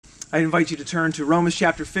I invite you to turn to Romans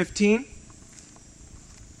chapter 15.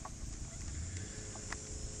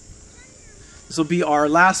 This will be our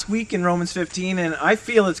last week in Romans 15, and I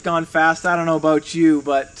feel it's gone fast. I don't know about you,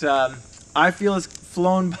 but I feel it's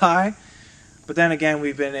flown by. But then again,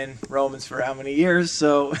 we've been in Romans for how many years,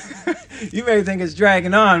 so you may think it's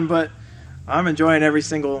dragging on, but I'm enjoying every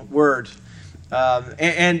single word.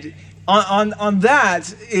 And on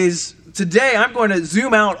that is... Today, I'm going to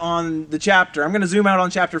zoom out on the chapter. I'm going to zoom out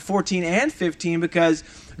on chapter 14 and 15 because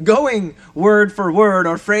going word for word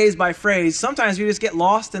or phrase by phrase, sometimes we just get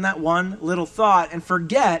lost in that one little thought and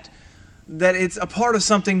forget that it's a part of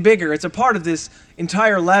something bigger. It's a part of this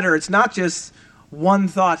entire letter. It's not just one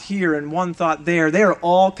thought here and one thought there. They are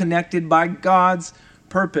all connected by God's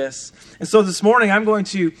purpose. And so this morning, I'm going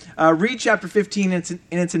to read chapter 15 in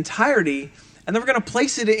its entirety, and then we're going to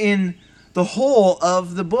place it in the whole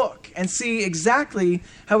of the book and see exactly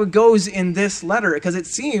how it goes in this letter. Because it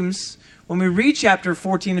seems, when we read chapter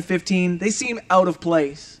 14 and 15, they seem out of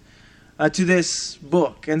place to this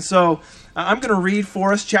book. And so I'm going to read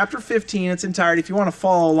for us chapter 15 in its entirety, if you want to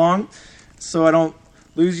follow along, so I don't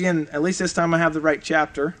lose you. And at least this time I have the right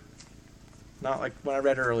chapter, not like when I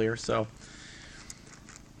read earlier. So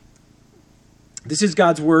this is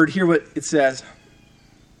God's word. Hear what it says.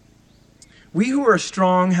 We who are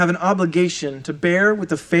strong have an obligation to bear with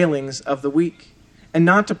the failings of the weak and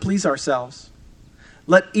not to please ourselves.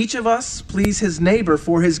 Let each of us please his neighbor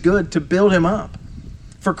for his good, to build him up.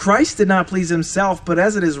 For Christ did not please himself, but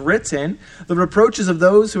as it is written, the reproaches of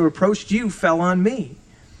those who reproached you fell on me.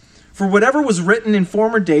 For whatever was written in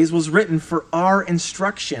former days was written for our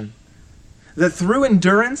instruction, that through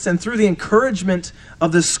endurance and through the encouragement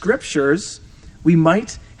of the Scriptures we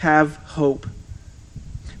might have hope.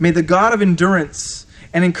 May the God of endurance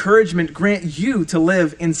and encouragement grant you to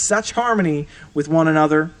live in such harmony with one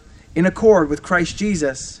another, in accord with Christ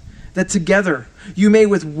Jesus, that together you may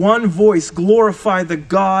with one voice glorify the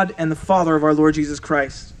God and the Father of our Lord Jesus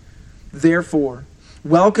Christ. Therefore,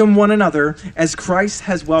 welcome one another as Christ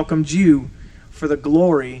has welcomed you for the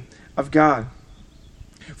glory of God.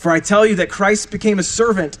 For I tell you that Christ became a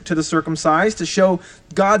servant to the circumcised to show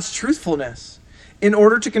God's truthfulness, in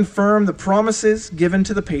order to confirm the promises given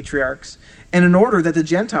to the patriarchs, and in order that the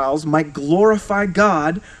Gentiles might glorify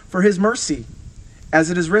God for his mercy.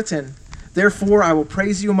 As it is written, therefore I will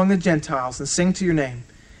praise you among the Gentiles and sing to your name.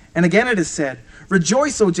 And again it is said,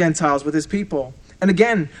 rejoice, O Gentiles, with his people. And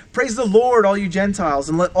again, praise the Lord, all you Gentiles,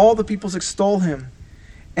 and let all the peoples extol him.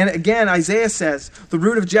 And again Isaiah says, the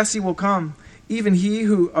root of Jesse will come, even he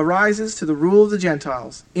who arises to the rule of the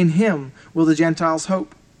Gentiles. In him will the Gentiles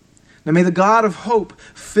hope. Now may the God of hope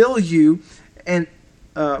fill you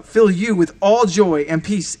with all joy and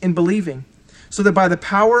peace in believing, so that by the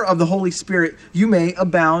power of the Holy Spirit you may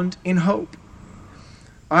abound in hope.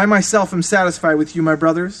 I myself am satisfied with you, my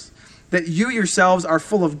brothers, that you yourselves are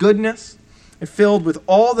full of goodness and filled with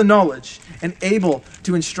all the knowledge and able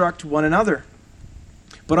to instruct one another.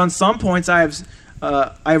 But on some points I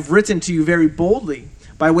have written to you very boldly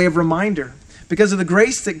by way of reminder, because of the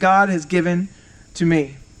grace that God has given to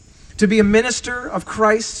me, to be a minister of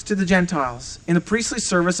Christ to the Gentiles in the priestly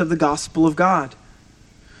service of the gospel of God,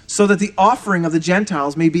 so that the offering of the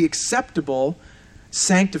Gentiles may be acceptable,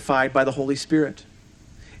 sanctified by the Holy Spirit.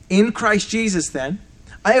 In Christ Jesus, then,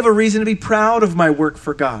 I have a reason to be proud of my work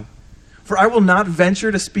for God, for I will not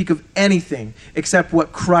venture to speak of anything except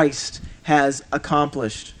what Christ has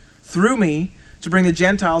accomplished through me to bring the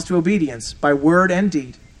Gentiles to obedience by word and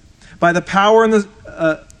deed, by the power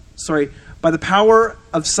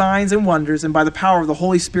of signs and wonders, and by the power of the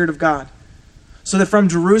Holy Spirit of God, so that from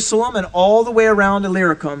Jerusalem and all the way around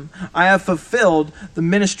Illyricum, I have fulfilled the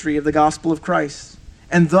ministry of the gospel of Christ.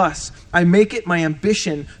 And thus, I make it my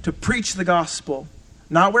ambition to preach the gospel,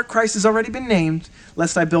 not where Christ has already been named,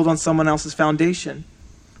 lest I build on someone else's foundation.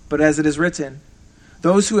 But as it is written,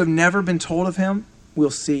 those who have never been told of him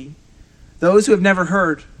will see. Those who have never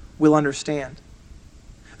heard will understand.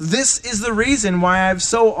 This is the reason why I have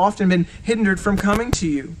so often been hindered from coming to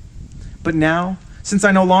you. But now, since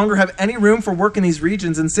I no longer have any room for work in these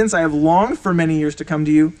regions, and since I have longed for many years to come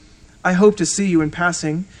to you, I hope to see you in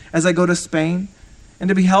passing as I go to Spain, and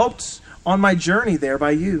to be helped on my journey there by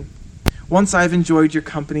you, once I have enjoyed your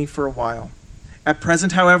company for a while. At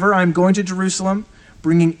present, however, I am going to Jerusalem,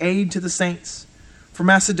 bringing aid to the saints. For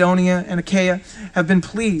Macedonia and Achaia have been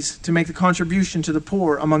pleased to make the contribution to the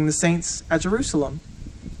poor among the saints at Jerusalem.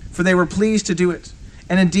 For they were pleased to do it,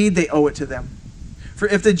 and indeed they owe it to them. For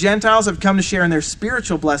if the Gentiles have come to share in their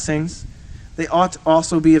spiritual blessings, they ought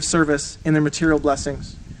also be of service in their material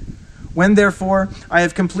blessings. When therefore I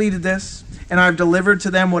have completed this, and I have delivered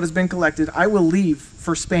to them what has been collected, I will leave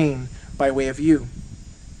for Spain by way of you.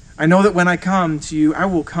 I know that when I come to you, I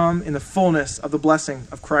will come in the fullness of the blessing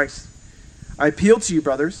of Christ. I appeal to you,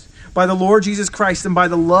 brothers, by the Lord Jesus Christ and by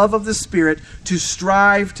the love of the Spirit, to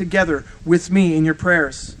strive together with me in your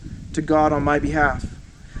prayers to God on my behalf,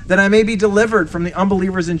 that I may be delivered from the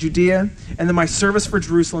unbelievers in Judea, and that my service for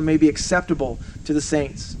Jerusalem may be acceptable to the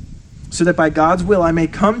saints, so that by God's will I may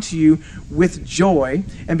come to you with joy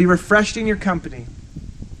and be refreshed in your company.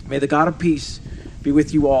 May the God of peace be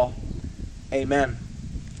with you all. Amen.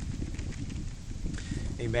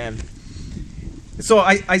 Amen. So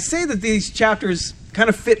I say that these chapters kind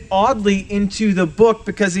of fit oddly into the book,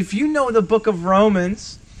 because if you know the book of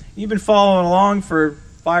Romans, you've been following along for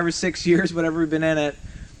 5 or 6 years, whatever we've been in it,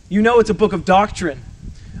 you know it's a book of doctrine,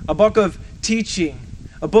 a book of teaching,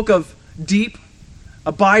 a book of deep,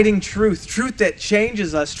 abiding truth that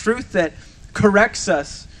changes us, truth that corrects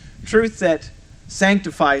us, truth that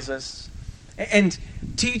sanctifies us, and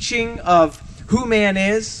teaching of who man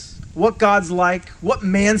is, what God's like, what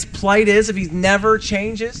man's plight is if he never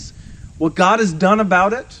changes, what God has done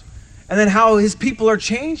about it, and then how his people are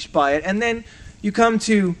changed by it. And then you come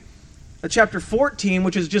to chapter 14,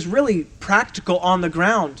 which is just really practical on the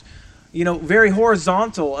ground, very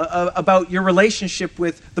horizontal, about your relationship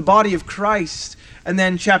with the body of Christ. And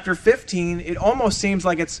then chapter 15, it almost seems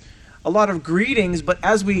like it's a lot of greetings, but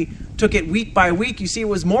as we took it week by week, you see it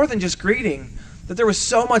was more than just greeting, that there was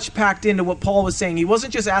so much packed into what Paul was saying. He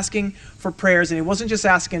wasn't just asking for prayers, and he wasn't just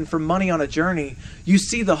asking for money on a journey. You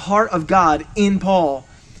see the heart of God in Paul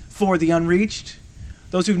for the unreached,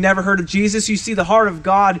 those who've never heard of Jesus. You see the heart of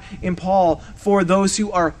God in Paul for those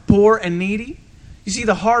who are poor and needy. You see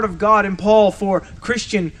the heart of God in Paul for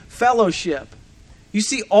Christian fellowship. You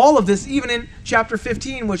see all of this even in chapter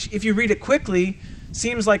 15, which if you read it quickly,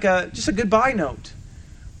 seems like just a goodbye note.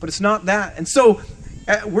 But it's not that. And so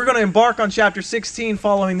we're going to embark on chapter 16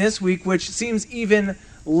 following this week, which seems even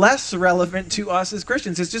less relevant to us as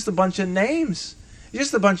Christians. It's just a bunch of names.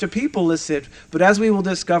 Just a bunch of people listed. But as we will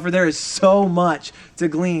discover, there is so much to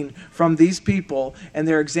glean from these people and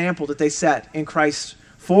their example that they set in Christ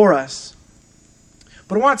for us.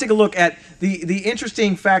 But I want to take a look at the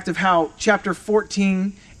interesting fact of how chapter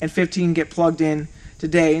 14 and 15 get plugged in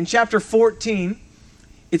today. In chapter 14,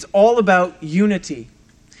 it's all about unity.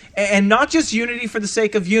 And not just unity for the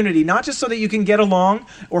sake of unity, not just so that you can get along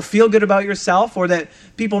or feel good about yourself, or that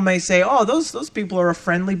people may say, oh, those people are a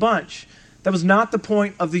friendly bunch. That was not the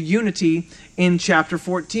point of the unity in chapter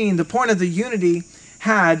 14. The point of the unity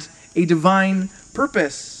had a divine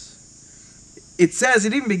purpose. It says,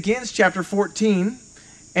 it even begins chapter 14,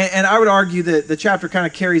 and I would argue that the chapter kind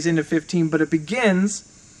of carries into 15, but it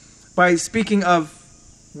begins by speaking of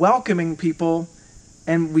welcoming people,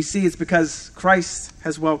 and we see it's because Christ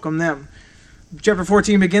has welcomed them. Chapter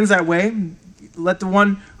 14 begins that way. Let the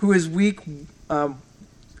one who is weak,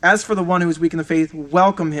 as for the one who is weak in the faith,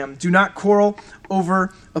 welcome him. Do not quarrel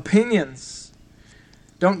over opinions.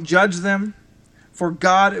 Don't judge them. For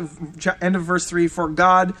God, end of verse 3, for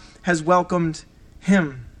God has welcomed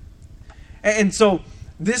him. And so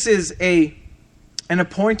this is an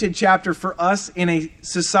appointed chapter for us in a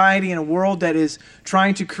society and a world that is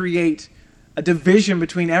trying to create a division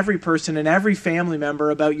between every person and every family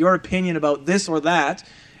member about your opinion about this or that.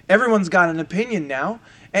 Everyone's got an opinion now.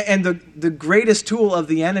 And the greatest tool of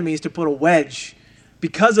the enemy is to put a wedge,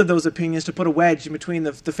 because of those opinions, to put a wedge in between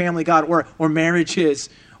the family of God or marriages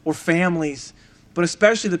or families, but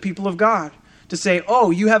especially the people of God. To say,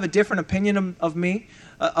 oh, you have a different opinion of me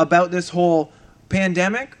about this whole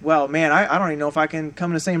pandemic? Well, man, I don't even know if I can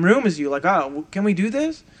come in the same room as you. Like, oh, can we do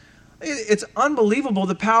this? It's unbelievable,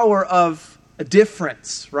 the power of a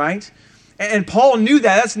difference, right? And Paul knew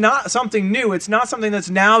that. That's not something new. It's not something that's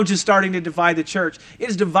now just starting to divide the church. It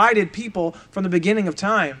has divided people from the beginning of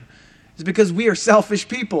time. It's because we are selfish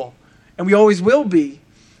people, and we always will be.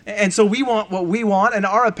 And so we want what we want, and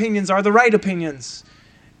our opinions are the right opinions.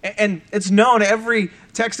 And it's known, every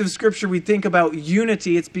text of Scripture we think about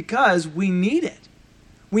unity, it's because we need it.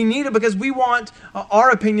 We need it because we want our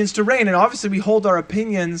opinions to reign. And obviously we hold our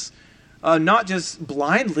opinions not just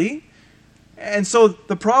blindly. And so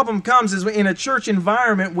the problem comes is in a church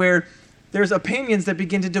environment where there's opinions that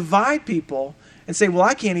begin to divide people and say, well,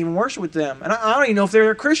 I can't even worship with them. And I don't even know if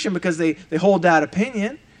they're a Christian because they hold that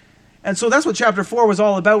opinion. And so that's what chapter 4 was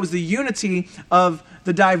all about, was the unity of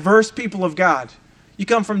the diverse people of God. You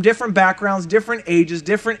come from different backgrounds, different ages,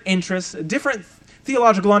 different interests, different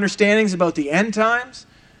theological understandings about the end times.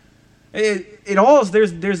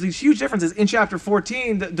 There's these huge differences. In chapter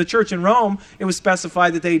 14, the church in Rome, it was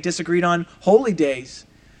specified that they disagreed on holy days.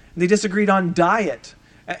 They disagreed on diet.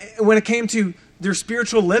 When it came to their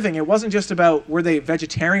spiritual living, it wasn't just about were they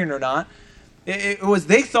vegetarian or not. It was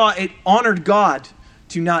they thought it honored God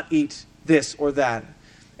to not eat this or that.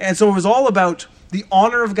 And so it was all about the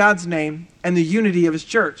honor of God's name and the unity of his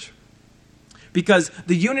church. Because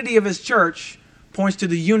the unity of his church points to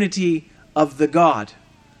the unity of the God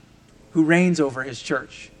who reigns over his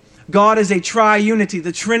church. God is a triunity,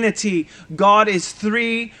 the Trinity. God is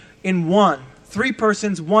three in one. Three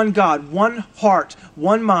persons, one God, one heart,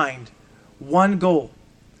 one mind, one goal.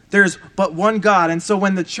 There's but one God. And so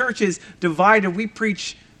when the church is divided, we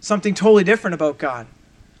preach something totally different about God.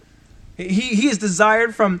 He is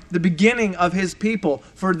desired from the beginning of his people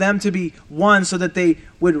for them to be one so that they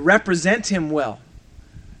would represent him well.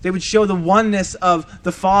 They would show the oneness of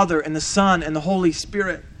the Father and the Son and the Holy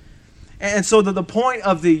Spirit. And so the point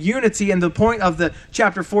of the unity and the point of the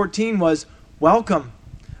chapter 14 was welcome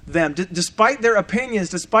them. Despite their opinions,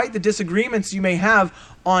 despite the disagreements you may have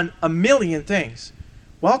on a million things,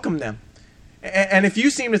 welcome them. And if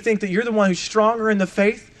you seem to think that you're the one who's stronger in the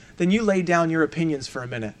faith, then you lay down your opinions for a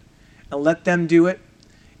minute and let them do it.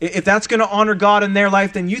 If that's going to honor God in their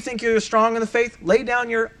life, then you think you're strong in the faith, lay down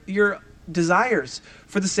your desires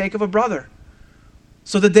for the sake of a brother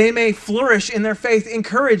so that they may flourish in their faith,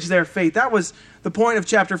 encourage their faith. That was the point of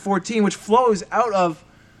chapter 14, which flows out of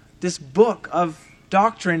this book of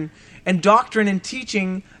doctrine. And doctrine and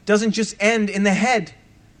teaching doesn't just end in the head.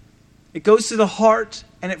 It goes to the heart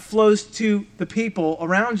and it flows to the people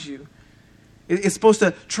around you. It's supposed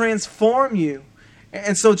to transform you.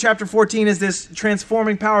 And so chapter 14 is this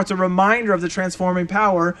transforming power. It's a reminder of the transforming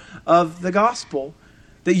power of the gospel.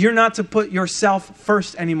 That you're not to put yourself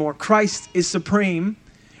first anymore. Christ is supreme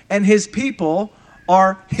and his people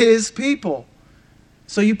are his people.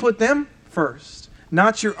 So you put them first,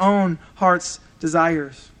 not your own heart's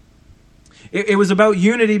desires. It was about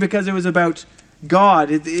unity because it was about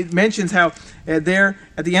God. It mentions how there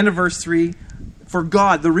at the end of verse 3, for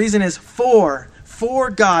God, the reason is for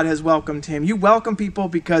God has welcomed him. You welcome people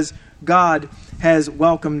because God has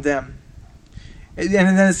welcomed them. And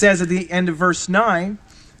then it says at the end of verse 9,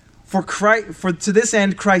 for to this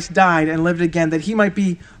end Christ died and lived again, that he might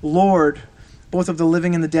be Lord, both of the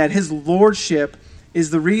living and the dead. His lordship is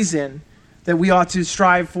the reason that we ought to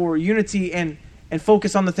strive for unity and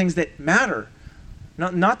focus on the things that matter.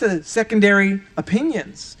 Not the secondary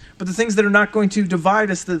opinions, but the things that are not going to divide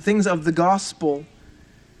us, the things of the gospel.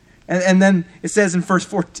 And then it says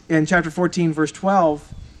in chapter 14, verse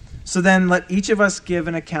 12, so then let each of us give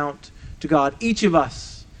an account to God. Each of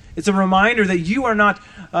us. It's a reminder that you are not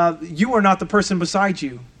the person beside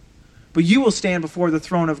you, but you will stand before the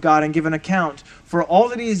throne of God and give an account for all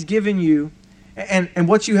that he has given you and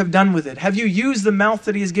what you have done with it. Have you used the mouth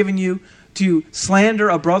that he has given you to slander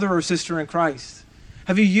a brother or sister in Christ?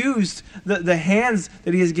 Have you used the hands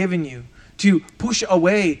that he has given you to push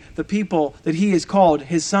away the people that he has called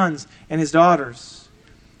his sons and his daughters?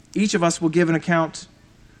 Each of us will give an account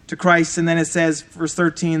to Christ. And then it says, verse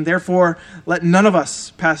 13, therefore, let none of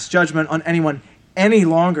us pass judgment on anyone any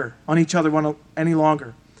longer, on each other any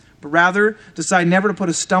longer, but rather decide never to put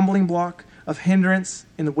a stumbling block of hindrance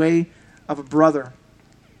in the way of a brother.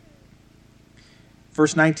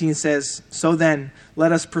 Verse 19 says, so then,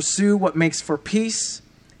 let us pursue what makes for peace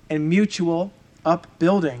and mutual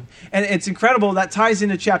upbuilding. And it's incredible, that ties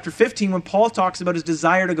into chapter 15 when Paul talks about his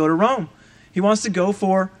desire to go to Rome. He wants to go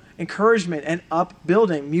for encouragement and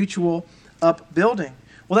upbuilding, mutual upbuilding.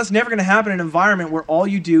 Well, that's never going to happen in an environment where all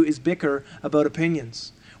you do is bicker about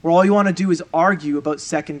opinions, where all you want to do is argue about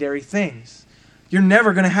secondary things. You're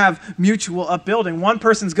never going to have mutual upbuilding. One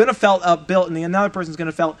person's going to feel upbuilt and the another person's going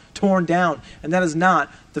to feel torn down. And that is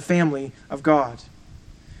not the family of God.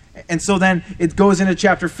 And so then it goes into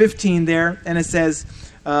chapter 15 there, and it says,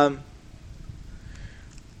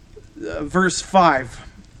 verse 5,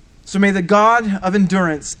 so may the God of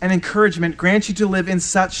endurance and encouragement grant you to live in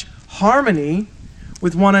such harmony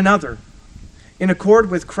with one another, in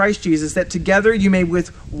accord with Christ Jesus, that together you may with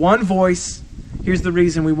one voice, here's the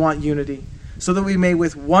reason we want unity, so that we may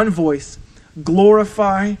with one voice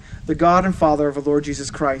glorify the God and Father of our Lord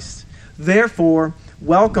Jesus Christ. Therefore,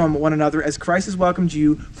 welcome one another as Christ has welcomed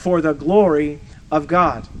you for the glory of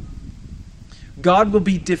God. God will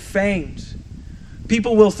be defamed.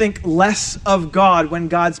 People will think less of God when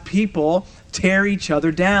God's people tear each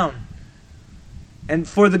other down. And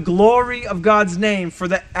for the glory of God's name, for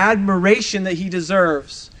the admiration that he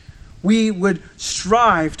deserves, we would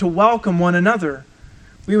strive to welcome one another.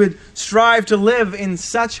 We would strive to live in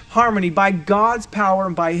such harmony by God's power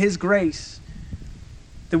and by his grace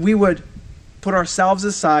that we would put ourselves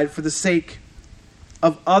aside for the sake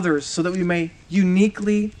of others so that we may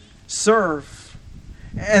uniquely serve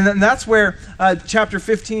And then that's where chapter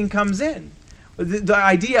 15 comes in. The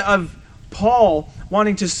idea of Paul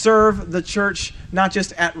wanting to serve the church not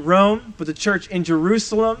just at Rome, but the church in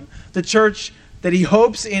Jerusalem, the church that he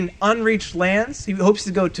hopes in unreached lands. He hopes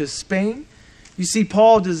to go to Spain. You see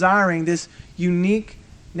Paul desiring this unique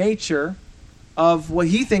nature of what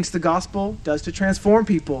he thinks the gospel does to transform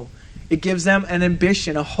people. It gives them an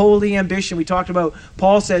ambition, a holy ambition. We talked about,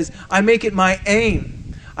 Paul says, I make it my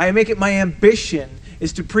aim. I make it my ambition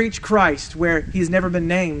is to preach Christ where he has never been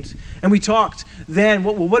named. And we talked then,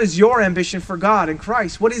 what is your ambition for God and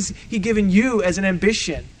Christ? What is he given you as an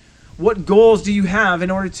ambition? What goals do you have in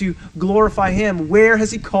order to glorify him? Where has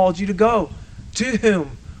he called you to go? To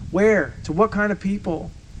whom? Where? To what kind of people?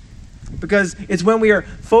 Because it's when we are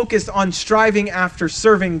focused on striving after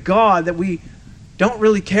serving God that we don't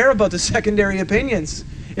really care about the secondary opinions.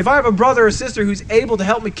 If I have a brother or sister who's able to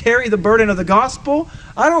help me carry the burden of the gospel,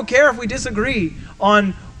 I don't care if we disagree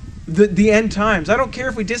on the end times. I don't care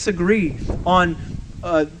if we disagree on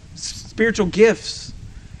spiritual gifts.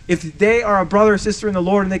 If they are a brother or sister in the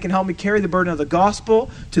Lord and they can help me carry the burden of the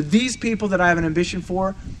gospel to these people that I have an ambition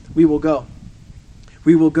for, we will go.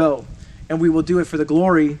 We will go. And we will do it for the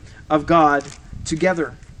glory of God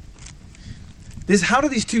together. How do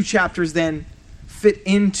these two chapters then fit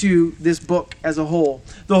into this book as a whole?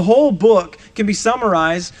 The whole book can be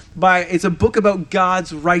summarized by, it's a book about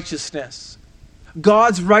God's righteousness.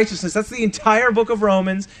 God's righteousness. That's the entire book of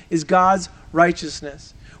Romans, is God's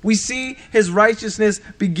righteousness. We see his righteousness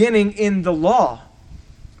beginning in the law,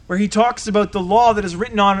 where he talks about the law that is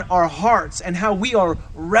written on our hearts and how we are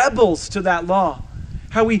rebels to that law,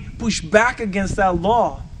 how we push back against that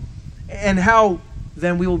law, and how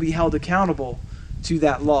then we will be held accountable to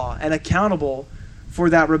that law and accountable for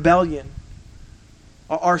that rebellion.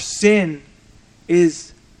 Our sin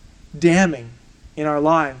is damning in our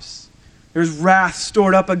lives. There's wrath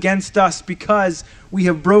stored up against us because we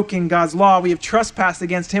have broken God's law. We have trespassed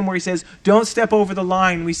against him, where he says, don't step over the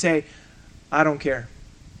line. We say, I don't care.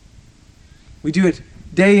 We do it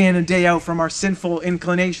day in and day out from our sinful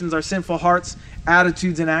inclinations, our sinful hearts,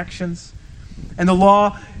 attitudes, and actions. And the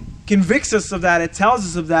law convicts us of that. It tells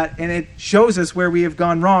us of that, and it shows us where we have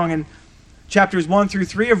gone wrong. And chapters 1 through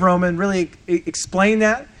 3 of Romans really explain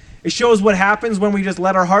that. It shows what happens when we just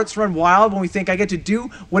let our hearts run wild, when we think I get to do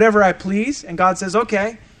whatever I please. And God says,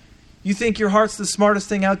 okay, you think your heart's the smartest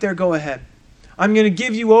thing out there? Go ahead. I'm going to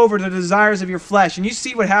give you over to the desires of your flesh. And you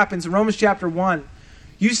see what happens in Romans chapter 1.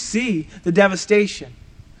 You see the devastation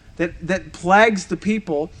that plagues the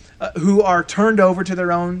people who are turned over to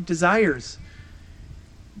their own desires.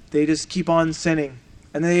 They just keep on sinning.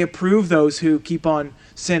 And they approve those who keep on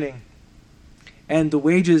sinning. And the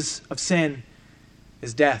wages of sin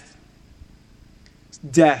is death.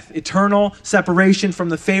 Death. Eternal separation from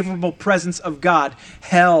the favorable presence of God.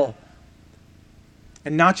 Hell.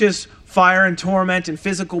 And not just fire and torment and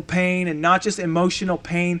physical pain and not just emotional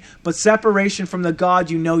pain, but separation from the God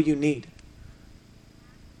you know you need.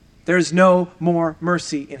 There's no more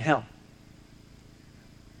mercy in hell.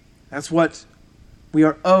 That's what we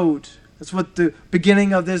are owed. That's what the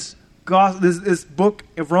beginning of this book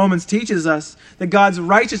of Romans teaches us, that God's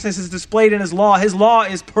righteousness is displayed in his law. His law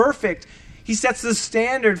is perfect. He sets the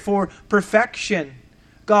standard for perfection.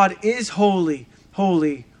 God is holy,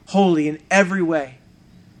 holy, holy in every way.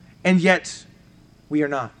 And yet, we are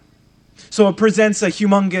not. So it presents a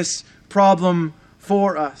humongous problem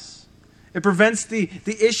for us. It prevents the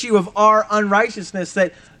issue of our unrighteousness,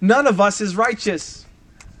 that none of us is righteous.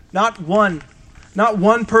 Not one. Not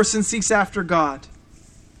one person seeks after God.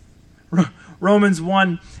 Romans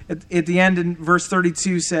 1 at the end in verse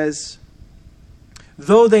 32 says,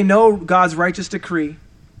 though they know God's righteous decree,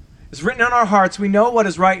 it's written on our hearts, we know what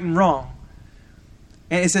is right and wrong.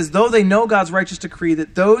 And it says, though they know God's righteous decree,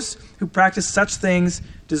 that those who practice such things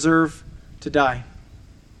deserve to die.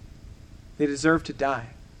 They deserve to die.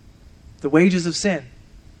 The wages of sin.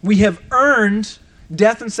 We have earned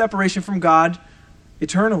death and separation from God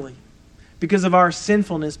eternally because of our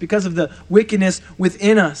sinfulness, because of the wickedness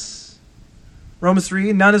within us. Romans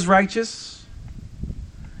 3, none is righteous.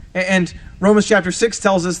 And Romans chapter 6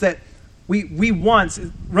 tells us that we once,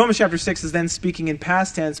 Romans chapter 6 is then speaking in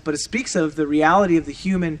past tense, but it speaks of the reality of the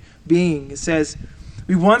human being. It says,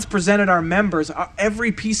 we once presented our members,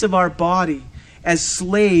 every piece of our body, as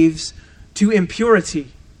slaves to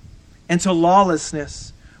impurity and to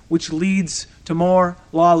lawlessness, which leads to more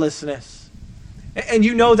lawlessness. And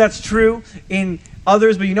you know that's true in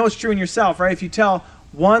others, but you know it's true in yourself, right? If you tell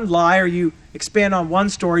one lie or you expand on one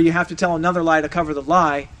story, you have to tell another lie to cover the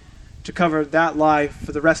lie, to cover that lie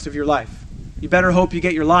for the rest of your life. You better hope you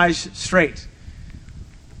get your lies straight.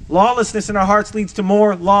 Lawlessness in our hearts leads to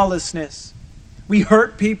more lawlessness. We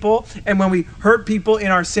hurt people, and when we hurt people in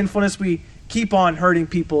our sinfulness, we keep on hurting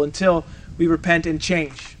people until we repent and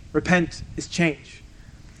change. Repent is change.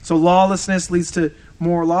 So lawlessness leads to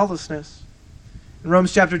more lawlessness. And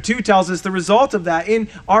Romans chapter 2 tells us the result of that. In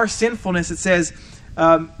our sinfulness, it says,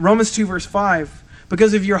 Romans 2 verse 5,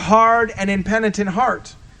 because of your hard and impenitent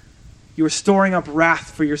heart, you are storing up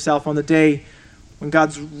wrath for yourself on the day when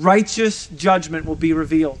God's righteous judgment will be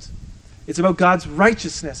revealed. It's about God's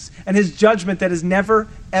righteousness and his judgment that is never,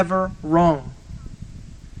 ever wrong.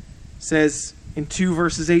 It says in 2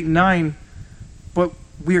 verses 8 and 9, but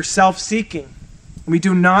we are self-seeking. We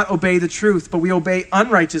do not obey the truth, but we obey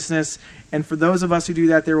unrighteousness. And for those of us who do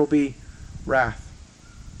that, there will be wrath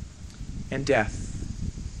and death.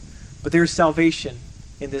 But there's salvation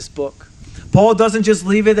in this book. Paul doesn't just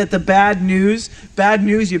leave it at the bad news. Bad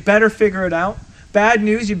news, you better figure it out. Bad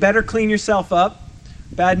news, you better clean yourself up.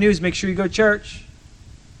 Bad news, make sure you go to church.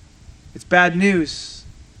 It's bad news,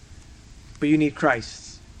 but you need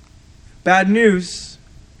Christ. Bad news,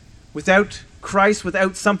 without Christ,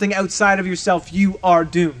 without something outside of yourself, you are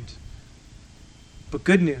doomed. But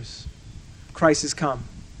good news, Christ has come.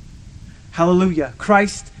 Hallelujah.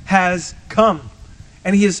 Christ has come,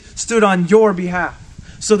 and he has stood on your behalf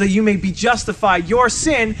so that you may be justified. Your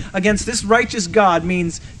sin against this righteous God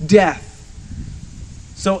means death.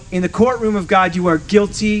 So in the courtroom of God, you are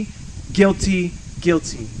guilty, guilty,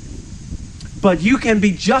 guilty. But you can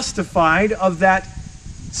be justified of that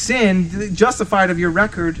sin, justified of your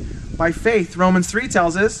record by faith. Romans 3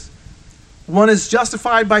 tells us, one is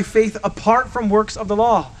justified by faith apart from works of the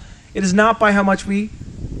law. It is not by how much we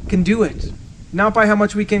can do it, not by how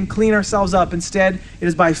much we can clean ourselves up. Instead, it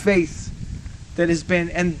is by faith that has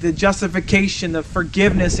been, and the justification, the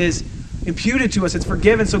forgiveness is imputed to us. It's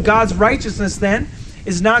forgiven. So God's righteousness then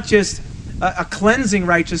is not just a cleansing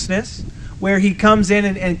righteousness where he comes in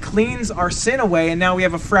and cleans our sin away and now we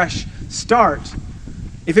have a fresh start.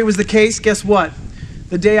 If it was the case, guess what?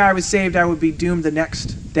 The day I was saved, I would be doomed the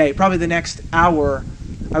next day. Probably the next hour,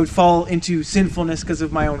 I would fall into sinfulness because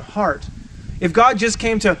of my own heart. If God just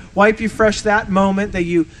came to wipe you fresh that moment that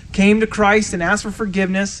you came to Christ and asked for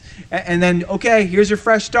forgiveness, and then, okay, here's your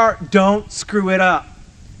fresh start, don't screw it up.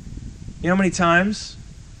 You know how many times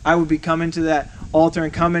I would be coming to that altar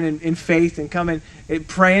and coming in faith and coming and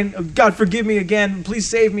praying, God, forgive me again, please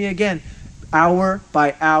save me again, hour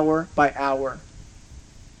by hour by hour.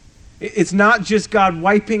 It's not just God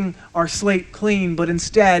wiping our slate clean, but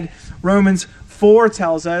instead, Romans 4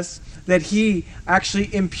 tells us that he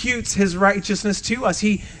actually imputes his righteousness to us.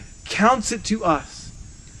 He counts it to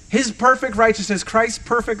us. His perfect righteousness, Christ's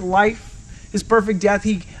perfect life, his perfect death,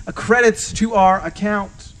 he accredits to our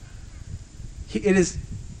account. It is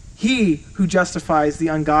he who justifies the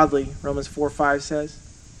ungodly, Romans 4:5 says.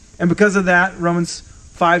 And because of that, Romans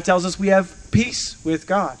 5 tells us we have peace with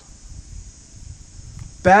God.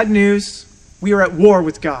 Bad news, we are at war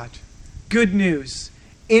with God. Good news,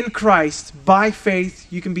 in Christ, by faith,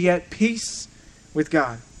 you can be at peace with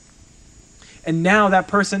God. And now that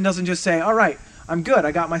person doesn't just say, all right, I'm good.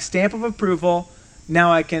 I got my stamp of approval.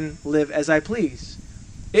 Now I can live as I please.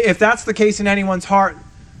 If that's the case in anyone's heart,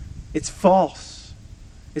 it's false.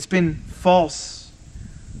 It's been false.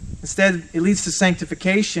 Instead, it leads to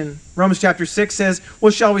sanctification. Romans chapter 6 says,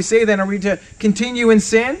 what shall we say then? Are we to continue in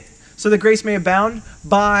sin so that grace may abound?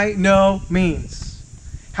 By no means.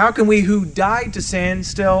 How can we who died to sin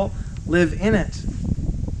still live in it?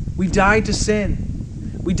 We died to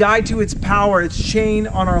sin. We died to its power, its chain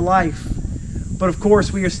on our life. But of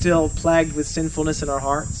course, we are still plagued with sinfulness in our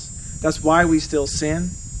hearts. That's why we still sin.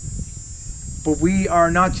 But we are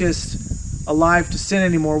not just alive to sin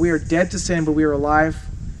anymore. We are dead to sin, but we are alive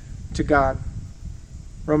to God.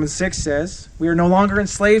 Romans 6 says, we are no longer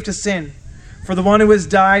enslaved to sin, for the one who has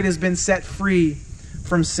died has been set free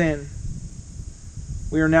from sin.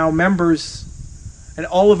 We are now members, and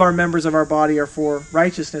all of our members of our body are for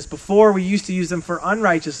righteousness. Before, we used to use them for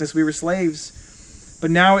unrighteousness. We were slaves. But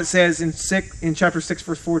now it says in chapter 6,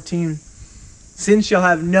 verse 14, sin shall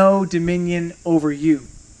have no dominion over you,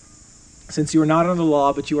 since you are not under the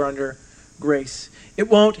law, but you are under grace. It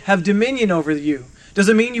won't have dominion over you. Does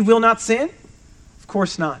it mean you will not sin? Of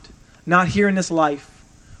course not. Not here in this life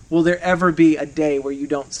will there ever be a day where you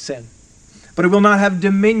don't sin. But it will not have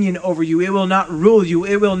dominion over you. It will not rule you.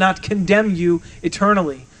 It will not condemn you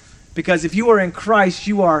eternally. Because if you are in Christ,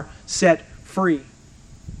 you are set free.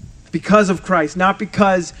 Because of Christ, not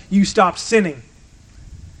because you stopped sinning.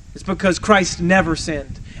 It's because Christ never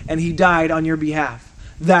sinned and he died on your behalf.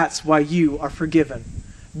 That's why you are forgiven.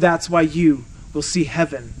 That's why you will see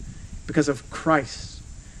heaven, because of Christ.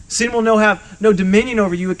 Sin will have no dominion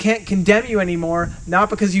over you. It can't condemn you anymore, not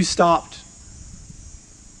because you stopped,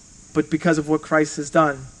 but because of what Christ has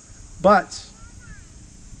done. But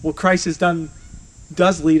what Christ has done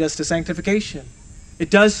does lead us to sanctification. It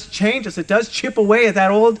does change us. It does chip away at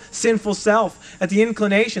that old sinful self, at the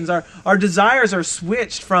inclinations. Our desires are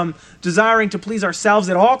switched from desiring to please ourselves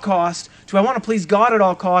at all costs to I want to please God at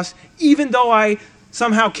all costs, even though I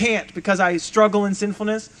somehow can't because I struggle in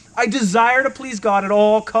sinfulness. I desire to please God at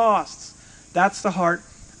all costs. That's the heart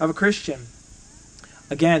of a Christian.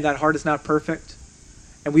 Again, that heart is not perfect.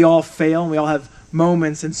 And we all fail, and we all have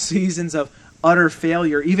moments and seasons of utter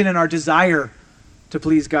failure, even in our desire to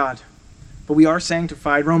please God. But we are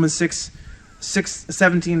sanctified. Romans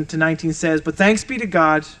 6:17-19 says, "But thanks be to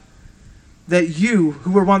God that you, who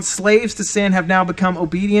were once slaves to sin, have now become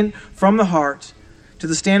obedient from the heart to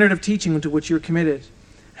the standard of teaching to which you are committed.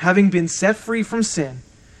 Having been set free from sin,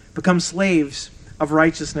 become slaves of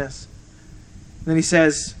righteousness." And then he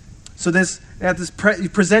says, you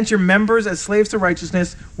present your members as slaves to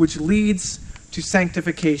righteousness, which leads to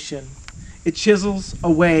sanctification. It chisels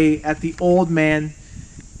away at the old man,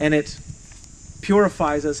 and it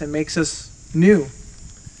purifies us and makes us new.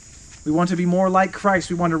 We want to be more like Christ.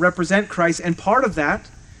 We want to represent Christ. And part of that,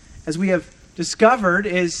 as we have discovered,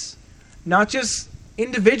 is not just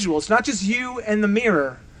individuals, not just you and the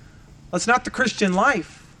mirror. That's not the Christian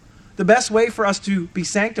life. The best way for us to be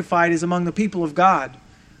sanctified is among the people of God,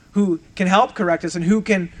 who can help correct us and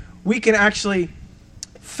we can actually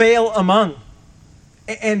fail among.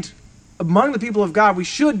 And among the people of God, we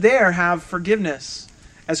should there have forgiveness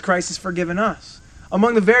as Christ has forgiven us.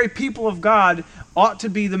 Among the very people of God ought to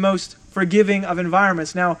be the most forgiving of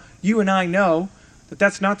environments. Now, you and I know that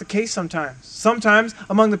that's not the case sometimes. Sometimes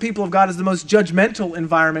among the people of God is the most judgmental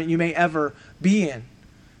environment you may ever be in,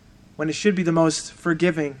 when it should be the most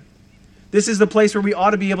forgiving. This is the place where we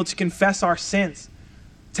ought to be able to confess our sins,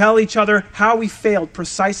 tell each other how we failed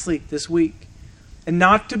precisely this week, and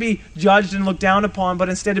not to be judged and looked down upon, but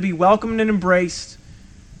instead to be welcomed and embraced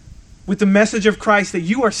with the message of Christ that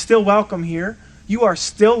you are still welcome here. You are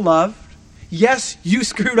still loved. Yes, you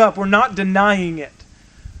screwed up. We're not denying it.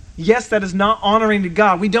 Yes, that is not honoring to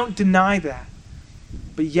God. We don't deny that.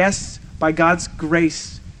 But yes, by God's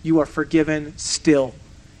grace, you are forgiven still.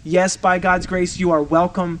 Yes, by God's grace, you are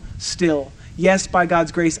welcome still. Yes, by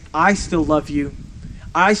God's grace, I still love you.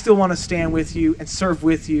 I still want to stand with you and serve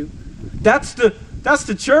with you. That's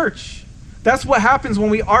the church. That's what happens when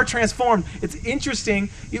we are transformed. It's interesting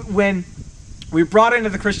when we're brought into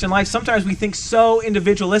the Christian life, sometimes we think so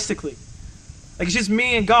individualistically. Like it's just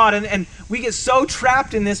me and God, and we get so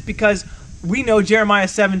trapped in this because we know Jeremiah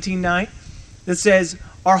 17:9 that says,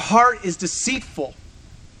 our heart is deceitful.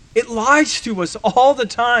 It lies to us all the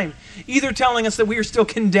time, either telling us that we are still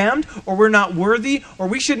condemned, or we're not worthy, or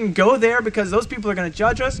we shouldn't go there because those people are going to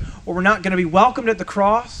judge us, or we're not going to be welcomed at the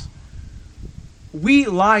cross. We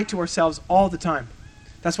lie to ourselves all the time.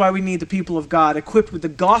 That's why we need the people of God equipped with the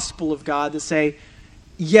gospel of God to say,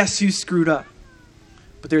 yes, you screwed up,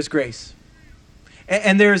 but there's grace.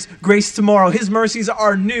 And there's grace tomorrow. His mercies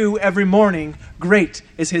are new every morning. Great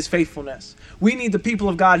is his faithfulness. We need the people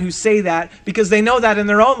of God who say that because they know that in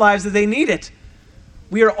their own lives that they need it.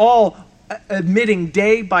 We are all admitting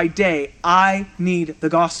day by day, I need the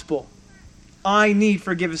gospel. I need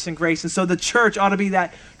forgiveness and grace. And so the church ought to be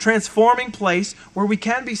that transforming place where we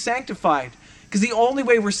can be sanctified. Because the only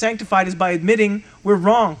way we're sanctified is by admitting we're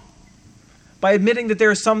wrong. By admitting that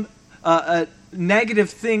there is some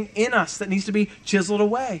negative thing in us that needs to be chiseled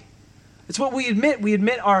away. It's what we admit. We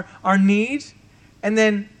admit our need, and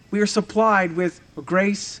then we are supplied with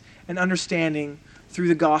grace and understanding through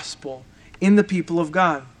the gospel in the people of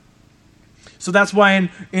God. So that's why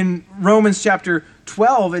in Romans chapter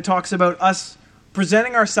 12, it talks about us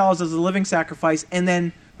presenting ourselves as a living sacrifice and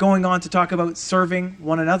then going on to talk about serving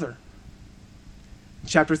one another.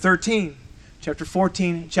 Chapter 13, chapter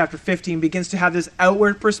 14, chapter 15 begins to have this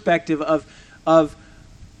outward perspective of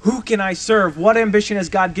who can I serve? What ambition has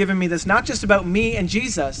God given me that's not just about me and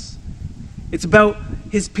Jesus. It's about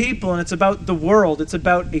his people and it's about the world. It's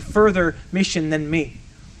about a further mission than me.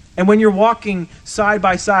 And when you're walking side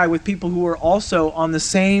by side with people who are also on the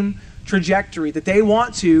same trajectory, that they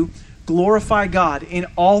want to glorify God in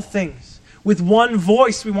all things. With one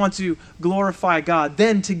voice, we want to glorify God.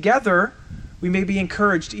 Then together, we may be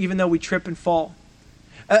encouraged even though we trip and fall.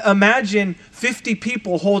 Imagine 50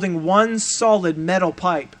 people holding one solid metal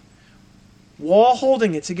pipe. All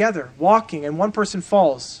holding it together, walking, and one person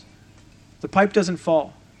falls. The pipe doesn't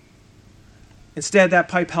fall. Instead, that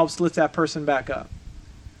pipe helps lift that person back up.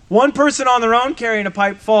 One person on their own carrying a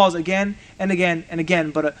pipe falls again and again and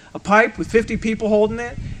again. But a pipe with 50 people holding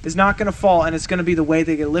it, is not going to fall, and it's going to be the way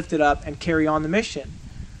they get lifted up and carry on the mission.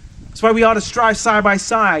 That's why we ought to strive side by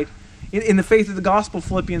side in the faith of the gospel,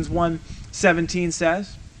 Philippians 1:17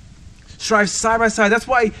 says. Strive side by side. That's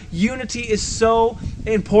why unity is so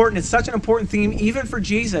important. It's such an important theme even for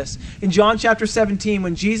Jesus. In John chapter 17,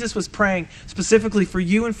 when Jesus was praying specifically for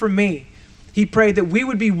you and for me, he prayed that we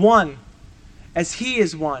would be one as he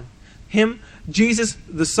is one. Him, Jesus,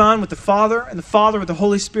 the Son with the Father, and the Father with the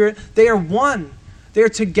Holy Spirit, they are one. They are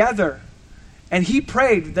together. And he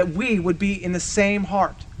prayed that we would be in the same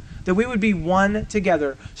heart, that we would be one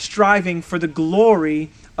together, striving for the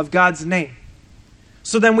glory of God's name.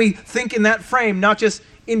 So then we think in that frame, not just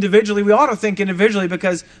individually. We ought to think individually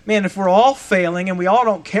because, man, if we're all failing and we all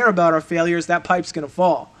don't care about our failures, that pipe's going to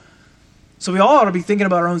fall. So we all ought to be thinking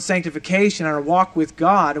about our own sanctification and our walk with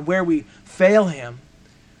God and where we fail him.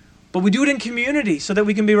 But we do it in community so that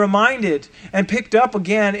we can be reminded and picked up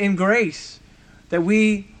again in grace, that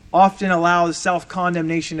we often allow the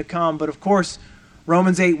self-condemnation to come. But of course,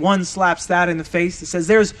 Romans 8:1 slaps that in the face. It says,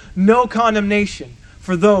 there's no condemnation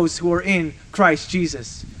for those who are in Christ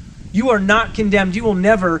Jesus. You are not condemned. You will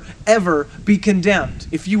never, ever be condemned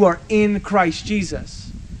if you are in Christ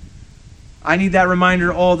Jesus. I need that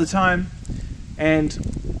reminder all the time.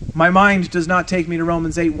 And my mind does not take me to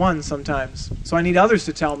Romans 8:1 sometimes. So I need others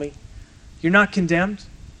to tell me, you're not condemned.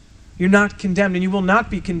 You're not condemned, and you will not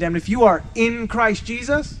be condemned. If you are in Christ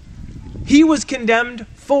Jesus, he was condemned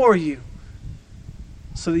for you,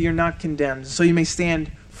 so that you're not condemned, so you may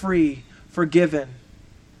stand free, forgiven,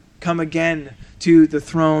 come again to the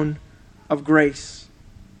throne of grace.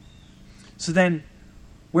 So then,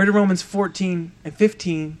 where do Romans 14 and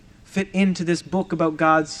 15 fit into this book about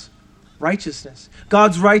God's righteousness?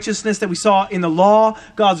 God's righteousness that we saw in the law,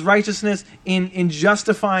 God's righteousness in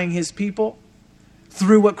justifying his people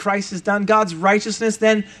through what Christ has done. God's righteousness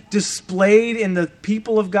then displayed in the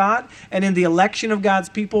people of God and in the election of God's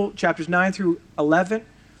people, chapters 9 through 11.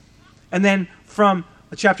 And then from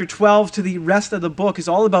chapter 12 to the rest of the book is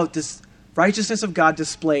all about this righteousness of God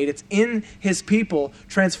displayed. It's in his people,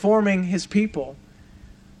 transforming his people.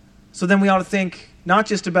 So then we ought to think not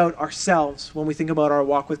just about ourselves when we think about our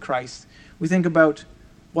walk with Christ. We think about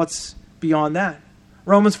what's beyond that.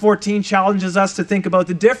 Romans 14 challenges us to think about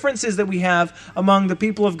the differences that we have among the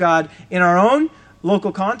people of God in our own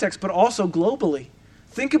local context, but also globally.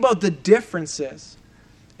 Think about the differences.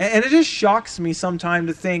 And it just shocks me sometimes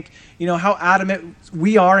to think, how adamant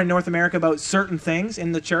we are in North America about certain things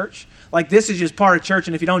in the church. Like, this is just part of church,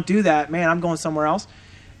 and if you don't do that, man, I'm going somewhere else.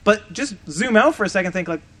 But just zoom out for a second and think,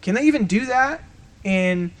 like, can they even do that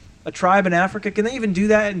in a tribe in Africa? Can they even do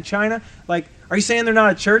that in China? Like, are you saying they're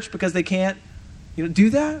not a church because they can't,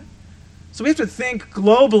 do that? So we have to think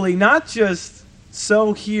globally, not just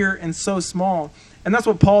so here and so small. And that's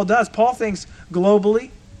what Paul does. Paul thinks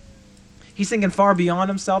globally. He's thinking far beyond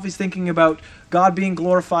himself. He's thinking about God being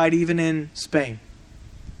glorified even in Spain.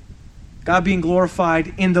 God being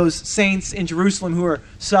glorified in those saints in Jerusalem who are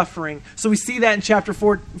suffering. So we see that in chapter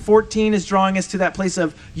 14 is drawing us to that place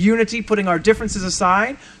of unity, putting our differences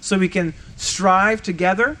aside so we can strive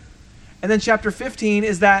together. And then chapter 15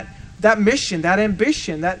 is that mission, that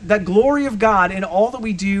ambition, that glory of God in all that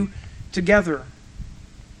we do together.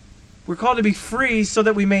 We're called to be free so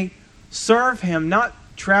that we may serve him, not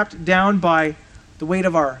trapped down by the weight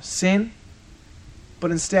of our sin,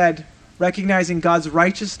 but instead recognizing God's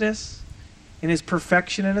righteousness in his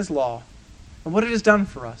perfection and his law, and what it has done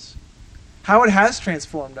for us, how it has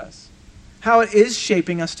transformed us, how it is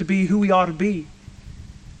shaping us to be who we ought to be,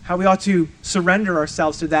 how we ought to surrender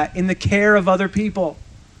ourselves to that in the care of other people.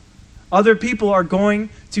 Other people are going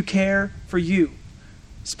to care for you,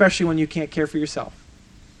 especially when you can't care for yourself.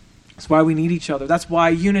 That's why we need each other. That's why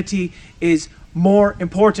unity is more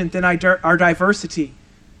important than our diversity.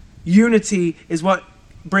 Unity is what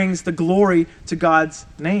brings the glory to God's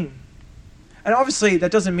name. And obviously,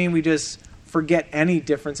 that doesn't mean we just forget any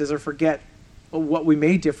differences or forget what we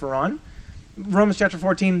may differ on. Romans chapter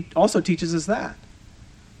 14 also teaches us that.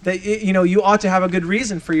 That, you ought to have a good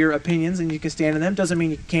reason for your opinions and you can stand in them. Doesn't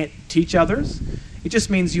mean you can't teach others. It just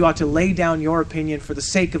means you ought to lay down your opinion for the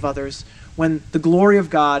sake of others when the glory of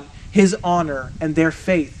God, his honor, and their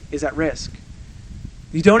faith is at risk.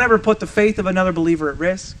 You don't ever put the faith of another believer at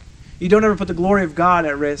risk. You don't ever put the glory of God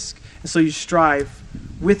at risk. And so you strive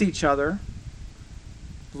with each other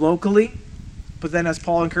locally, but then as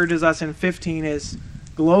Paul encourages us in 15 is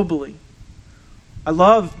globally. I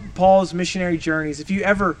love Paul's missionary journeys. If you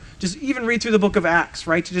ever just even read through the book of Acts,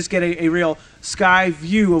 right, to just get a real sky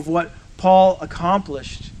view of what Paul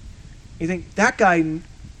accomplished, you think that guy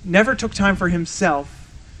never took time for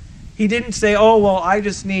himself. He didn't say, I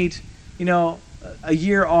just need, a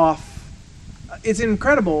year off. It's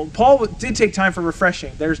incredible. Paul did take time for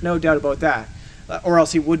refreshing. There's no doubt about that. Or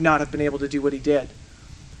else he would not have been able to do what he did.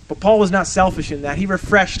 But Paul was not selfish in that. He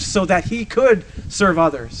refreshed so that he could serve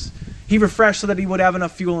others. He refreshed so that he would have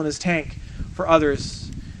enough fuel in his tank for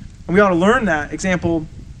others. And we ought to learn that example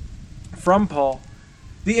from Paul.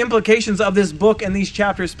 The implications of this book and these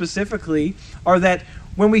chapters specifically are that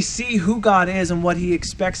when we see who God is and what he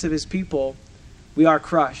expects of his people, we are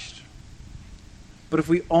crushed. But if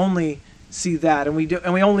we only see that and we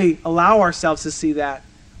only allow ourselves to see that,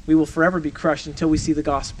 we will forever be crushed until we see the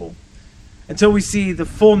gospel, until we see the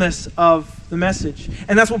fullness of the message.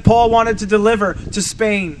 And that's what Paul wanted to deliver to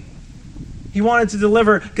Spain. He wanted to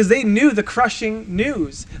deliver because they knew the crushing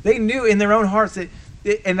news. They knew in their own hearts that,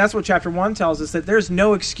 and that's what chapter 1 tells us, that there's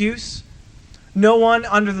no excuse. No one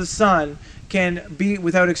under the sun can be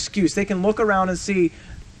without excuse. They can look around and see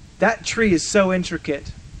that tree is so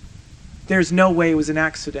intricate. There's no way it was an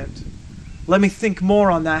accident. Let me think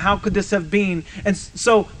more on that. How could this have been? And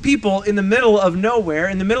so people in the middle of nowhere,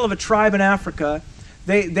 in the middle of a tribe in Africa,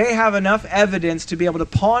 they have enough evidence to be able to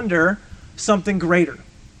ponder something greater.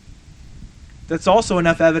 That's also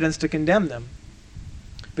enough evidence to condemn them.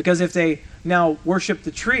 Because if they now worship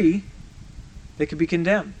the tree, they could be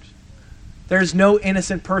condemned. There's no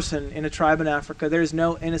innocent person in a tribe in Africa. There's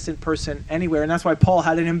no innocent person anywhere. And that's why Paul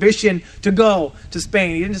had an ambition to go to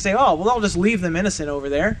Spain. He didn't just say, oh, well, I'll just leave them innocent over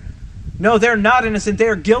there. No, they're not innocent. They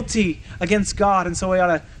are guilty against God. And so we ought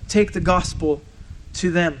to take the gospel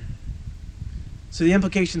to them. So the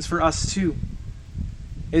implications for us too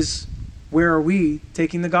is, where are we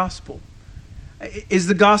taking the gospel? Is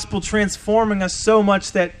the gospel transforming us so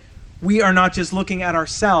much that we are not just looking at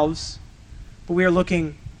ourselves, but we are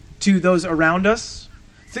looking to those around us?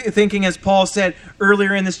 Thinking, as Paul said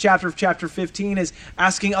earlier in this chapter of chapter 15, is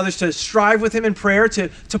asking others to strive with him in prayer,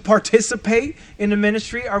 to participate in the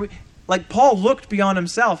ministry. Are we, like Paul looked beyond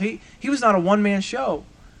himself. He was not a one-man show.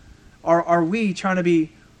 Are we trying to be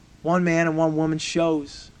one man and one woman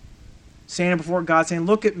shows? Standing before God saying,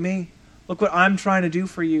 look at me. Look what I'm trying to do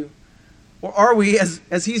for you. Or are we,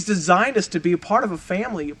 as he's designed us to be, a part of a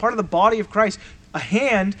family, a part of the body of Christ? A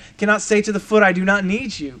hand cannot say to the foot, I do not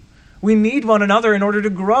need you. We need one another in order to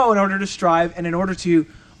grow, in order to strive, and in order to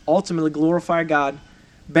ultimately glorify God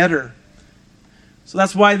better. So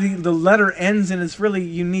that's why the letter ends in this really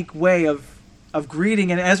unique way of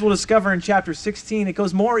greeting. And as we'll discover in chapter 16, it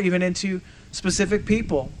goes more even into specific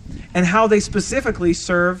people and how they specifically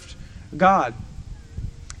served God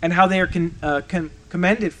and how they are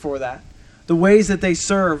commended for that. The ways that they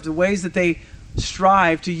served, the ways that they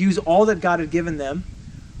strive to use all that God had given them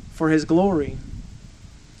for his glory.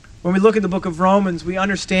 When we look at the book of Romans, we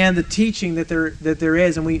understand the teaching that there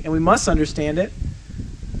is, and we must understand it,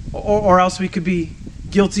 or else we could be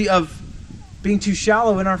guilty of being too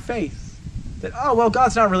shallow in our faith. That, oh, well,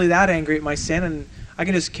 God's not really that angry at my sin, and I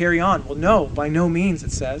can just carry on. Well, no, by no means,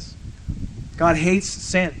 it says. God hates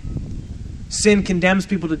sin. Sin condemns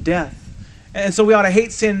people to death. And so we ought to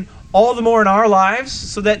hate sin all the more in our lives,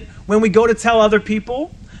 so that when we go to tell other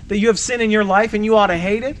people that you have sin in your life and you ought to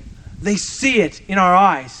hate it, they see it in our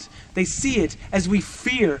eyes. They see it as we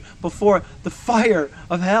fear before the fire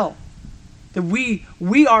of hell. That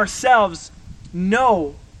we ourselves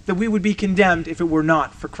know that we would be condemned if it were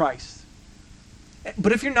not for Christ.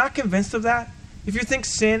 But if you're not convinced of that, if you think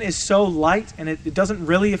sin is so light and it doesn't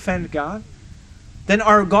really offend God, then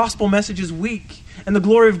our gospel message is weak and the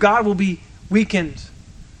glory of God will be weakened.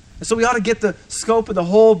 And so we ought to get the scope of the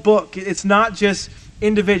whole book. It's not just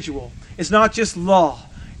individual. It's not just law.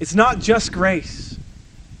 It's not just grace.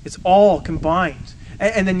 It's all combined.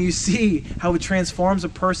 And then you see how it transforms a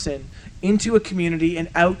person into a community and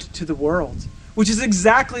out to the world, which is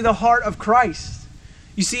exactly the heart of Christ.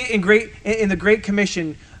 You see in the Great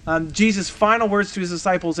Commission, Jesus' final words to his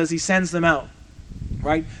disciples as he sends them out,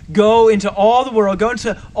 right? Go into all the world, go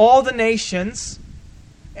into all the nations,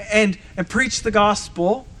 and preach the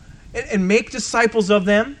gospel, and make disciples of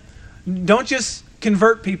them. Don't just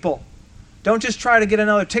convert people. Don't just try to get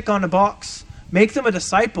another tick on the box. Make them a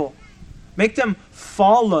disciple. Make them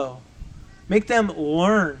follow. Make them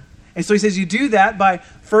learn. And so he says you do that by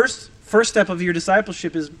first step of your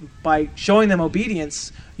discipleship is by showing them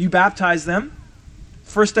obedience. You baptize them.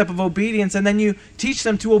 First step of obedience. And then you teach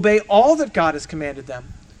them to obey all that God has commanded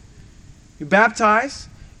them. You baptize.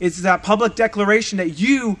 It's that public declaration that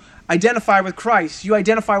you identify with Christ. You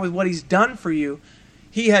identify with what he's done for you.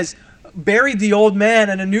 He has buried the old man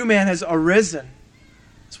and a new man has arisen.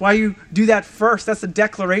 That's why you do that first. That's the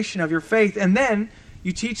declaration of your faith. And then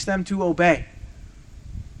you teach them to obey.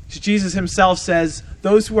 Jesus himself says,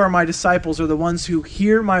 those who are my disciples are the ones who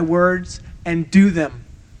hear my words, and do them.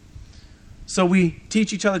 So we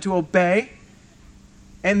teach each other to obey,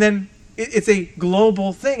 and then it's a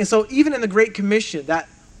global thing. And so even in the Great Commission, that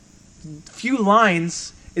few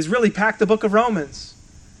lines is really packed the book of Romans.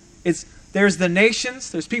 There's the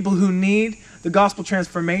nations, there's people who need the gospel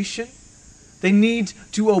transformation. They need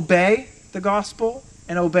to obey the gospel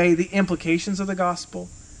and obey the implications of the gospel.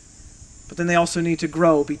 But then they also need to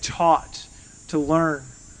grow, be taught, to learn,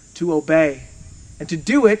 to obey, and to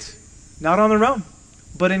do it not on their own,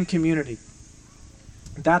 but in community.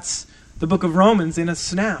 That's the book of Romans in a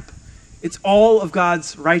snap. It's all of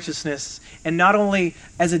God's righteousness, and not only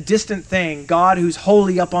as a distant thing, God who's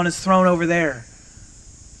holy up on his throne over there,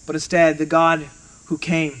 but instead the God who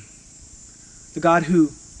came, the God who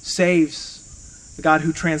saves, the God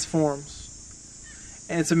who transforms.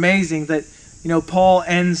 And it's amazing that, Paul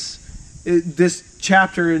ends this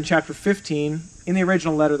chapter in chapter 15. In the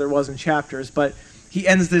original letter there wasn't chapters, but he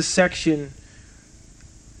ends this section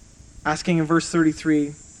asking in verse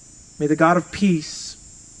 33, "May the God of peace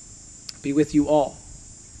be with you all."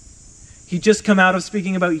 He'd just come out of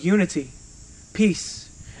speaking about unity, peace.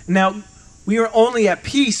 Now, we are only at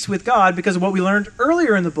peace with God because of what we learned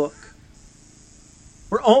earlier in the book.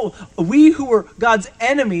 We who were God's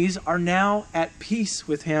enemies are now at peace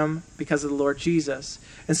with him because of the Lord Jesus.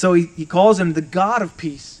 And so he calls him the God of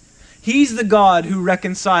peace. He's the God who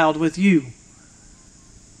reconciled with you.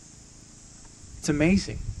 It's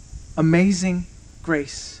amazing. Amazing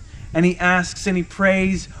grace. And he asks and he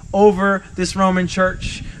prays over this Roman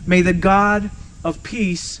church, "May the God of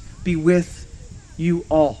peace be with you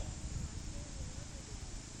all."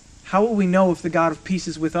 How will we know if the God of peace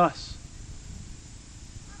is with us?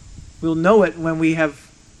 We'll know it when we have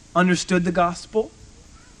understood the gospel,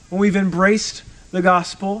 when we've embraced the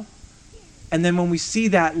gospel, and then when we see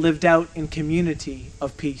that lived out in community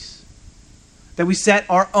of peace. That we set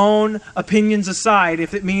our own opinions aside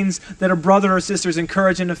if it means that a brother or sister is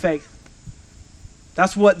encouraged in the faith.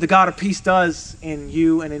 That's what the God of peace does in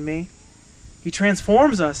you and in me. He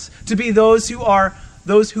transforms us to be those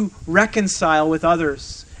who reconcile with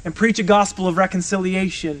others and preach a gospel of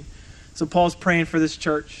reconciliation. So Paul's praying for this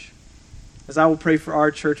church. As I will pray for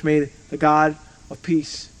our church, may the God of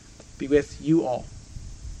peace be with you all.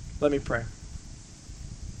 Let me pray.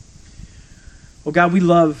 Oh God, we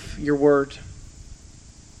love your word.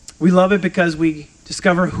 We love it because we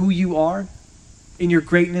discover who you are in your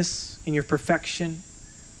greatness, in your perfection.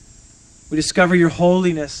 We discover your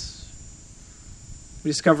holiness. We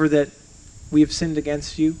discover that we have sinned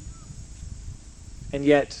against you. And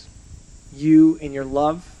yet, you in your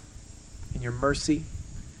love, in your mercy,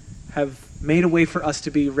 have made a way for us to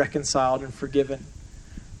be reconciled and forgiven.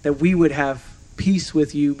 That we would have peace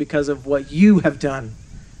with you because of what you have done.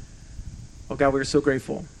 Oh God, we're so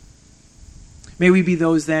grateful. May we be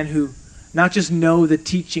those then who not just know the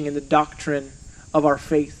teaching and the doctrine of our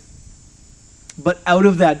faith, but out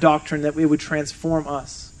of that doctrine that it would transform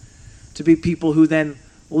us to be people who then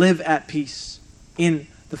live at peace in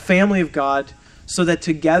the family of God, so that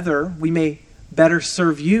together we may better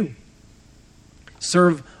serve you,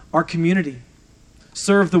 serve our community,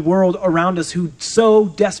 serve the world around us who so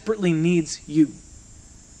desperately needs you.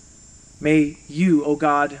 May you, O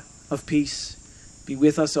God of peace, be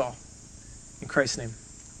with us all. In Christ's name,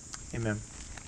 amen.